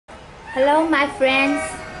Hello my friends,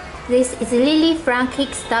 this is Lily from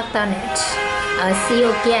kickstalknet. I'll see you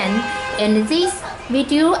again. In this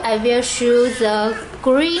video I will show the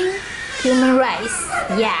green human race.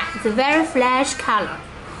 Yeah, it's a very flash color.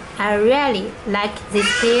 I really like this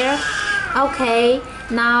pair. Okay,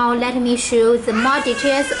 now let me show the more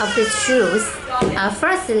details of these shoes.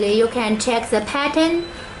 Firstly, you can check the pattern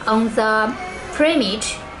on the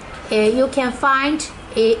image. You can find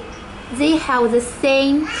it. They have the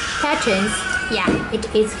same patterns. Yeah,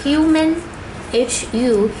 it is human,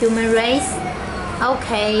 HU, human race.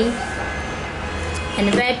 Okay,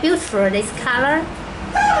 and very beautiful this color.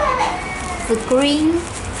 The green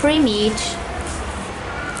image,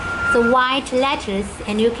 the white letters,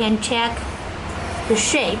 and you can check the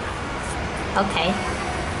shape. Okay,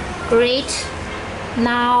 great.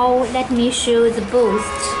 Now let me show the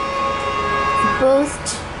boost.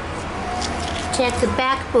 Check the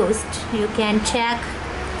back boost. You can check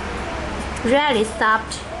really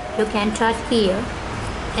soft. You can touch here.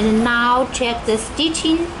 And now check the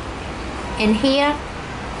stitching. And here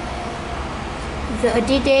the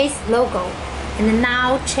Adidas logo. And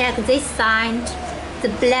now check this side, the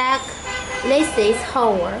black laces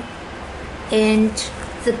hole and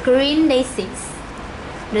the green laces,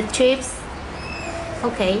 the tips.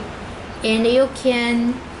 Okay, and you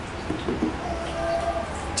can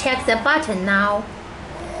check the button now.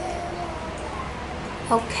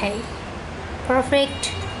 Okay,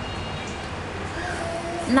 perfect.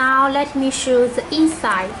 Now let me show the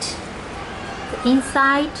inside. The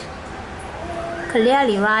inside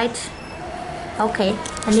clearly right. Okay,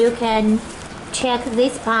 and you can check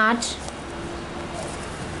this part.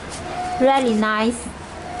 Really nice.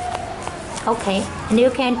 Okay, and you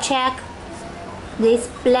can check this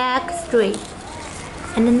black strip.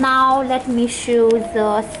 And now let me show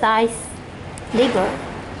the size label.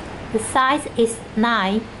 The size is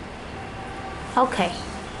 9. Okay.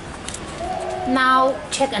 Now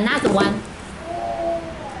check another one.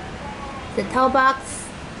 The toe box,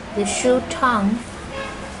 the shoe tongue.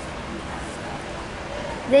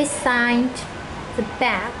 This side, the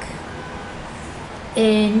back,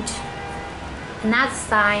 and another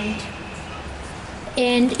side.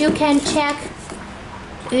 And you can check.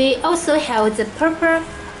 We also have the purple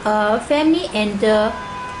family and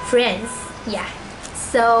friends. Yeah.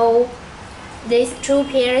 So these two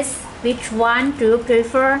pairs, which one do you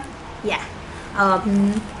prefer? Yeah.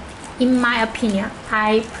 In my opinion,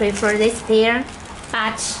 I prefer this pair,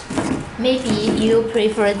 but maybe you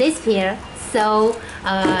prefer this pair. So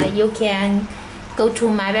you can go to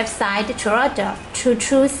my website to order to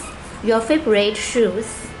choose your favorite shoes.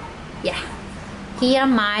 Yeah. Here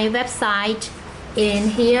my website.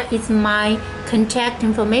 And here is my contact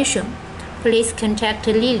information. Please contact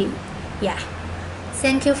Lily. Yeah.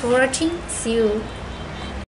 Thank you for watching. See you.